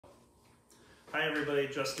Hi everybody,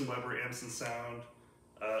 Justin Weber, ampsandsound.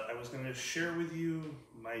 I was going to share with you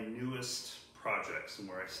my newest projects and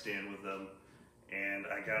where I stand with them. And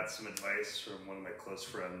I got some advice from one of my close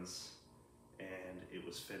friends, and it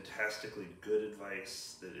was fantastically good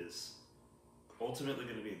advice that is ultimately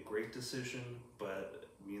going to be a great decision, but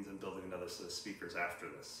means I'm building another set of speakers after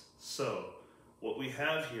this. So what we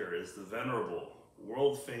have here is the venerable,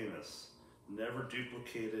 world famous, never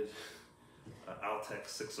duplicated Altec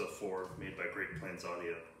 604 made by Great Plains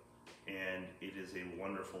Audio, and it is a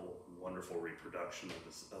wonderful, wonderful reproduction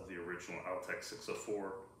of the original Altec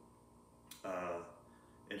 604,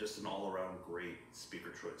 and just an all-around great speaker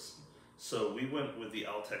choice. So we went with the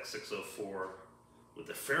Altec 604 with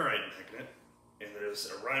the ferrite magnet, and there's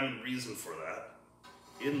a rhyme and reason for that,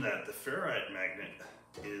 in that the ferrite magnet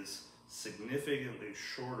is significantly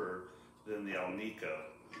shorter than the Alnico.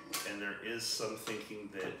 And there is some thinking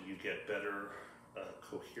that you get better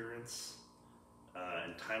coherence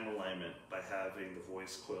and time alignment by having the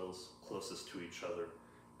voice coils closest to each other.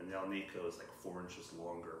 And the Alnico is like 4 inches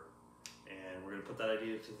longer. And we're going to put that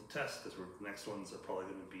idea to the test because the next ones are probably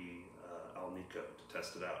going to be Alnico to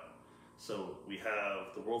test it out. So we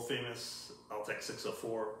have the world famous Altec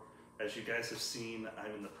 604. As you guys have seen,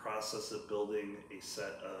 I'm in the process of building a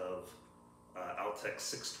set of Altec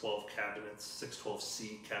 612 cabinets,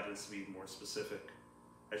 612C cabinets to be more specific.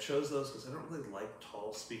 I chose those because I don't really like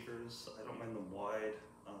tall speakers. I don't mind them wide,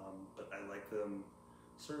 but I like them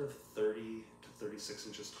sort of 30 to 36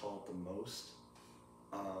 inches tall at the most.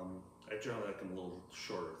 I generally like them a little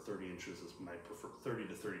shorter. 30 inches is my preferred. 30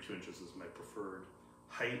 to 32 inches is my preferred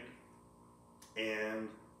height, and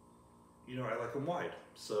you know, I like them wide.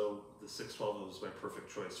 So the 612 was my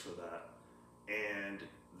perfect choice for that. And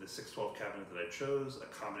the 612 cabinet that I chose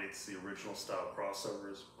accommodates the original style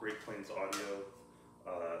crossovers. Great Plains Audio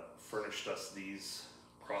furnished us these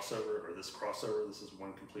crossover, or this crossover. This is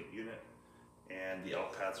one complete unit, and the L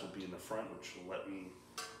pads will be in the front, which will let me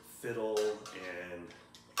fiddle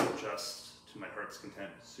and adjust to my heart's content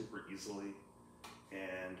super easily.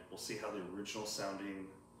 And we'll see how the original sounding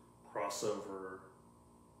crossover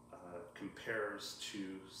compares to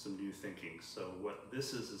some new thinking. So what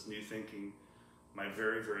this is new thinking. My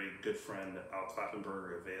very, very good friend Al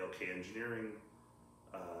Klappenberger of ALK Engineering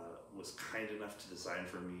was kind enough to design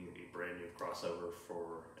for me a brand new crossover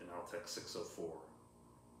for an Altec 604.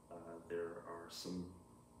 There are some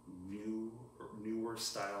newer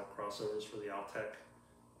style crossovers for the Altec,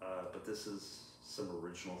 but this is some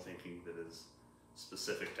original thinking that is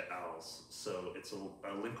specific to Al's. So it's a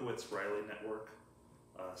Linkowitz-Riley network.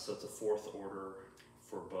 So it's a fourth order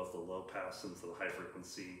for both the low pass and for the high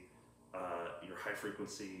frequency. Your high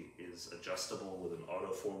frequency is adjustable with an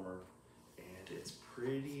autoformer, and it's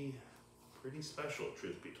pretty special,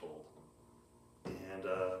 truth be told. And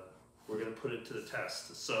we're going to put it to the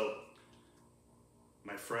test. So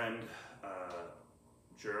my friend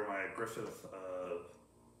Jeremiah Griffith of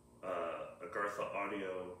Agartha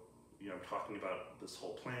Audio, you know, talking about this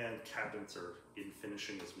whole plan. Cabinets are in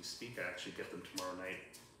finishing as we speak. I actually get them tomorrow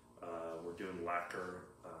night. We're doing lacquer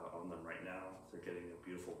on them right now. They're getting a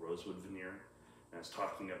beautiful rosewood veneer. And I was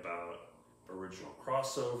talking about original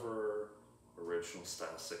crossover, original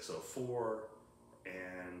style 604,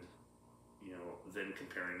 and you know, then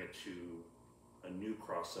comparing it to a new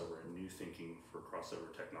crossover and new thinking for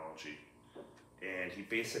crossover technology. And he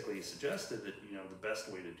basically suggested that, you know, the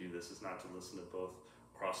best way to do this is not to listen to both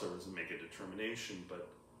crossovers and make a determination, but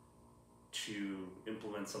to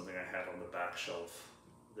implement something I had on the back shelf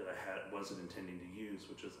that I wasn't intending to use,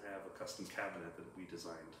 which is I have a custom cabinet that we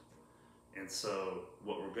designed. And so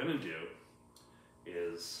what we're gonna do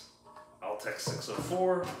is Altec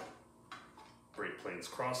 604, Great Plains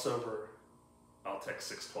crossover, Altec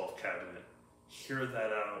 612 cabinet, hear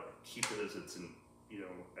that out, keep it as it's in, you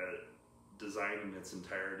know, design in its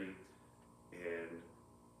entirety, and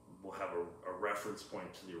we'll have a reference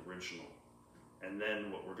point to the original. And then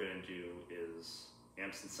what we're gonna do is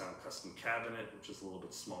ampsandsound custom cabinet, which is a little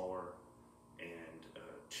bit smaller and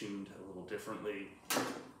tuned a little differently,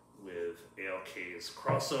 with ALK's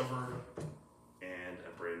crossover and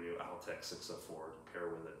a brand new Altec 604 to pair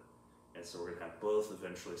with it. And so we're gonna have both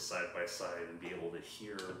eventually side by side and be able to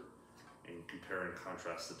hear and compare and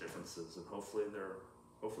contrast the differences. And hopefully they're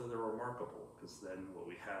remarkable, because then what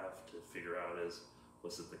we have to figure out is,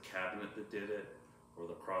 was it the cabinet that did it or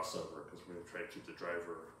the crossover? Because we're gonna try to keep the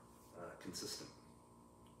driver consistent.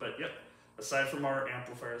 But yep, aside from our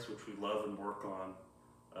amplifiers, which we love and work on,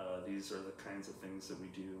 these are the kinds of things that we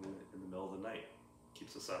do in the middle of the night.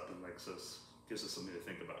 Keeps us up and gives us something to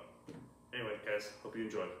think about. Anyway, guys, hope you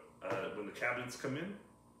enjoyed. When the cabinets come in,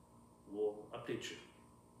 we'll update you.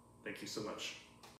 Thank you. Thank you so much.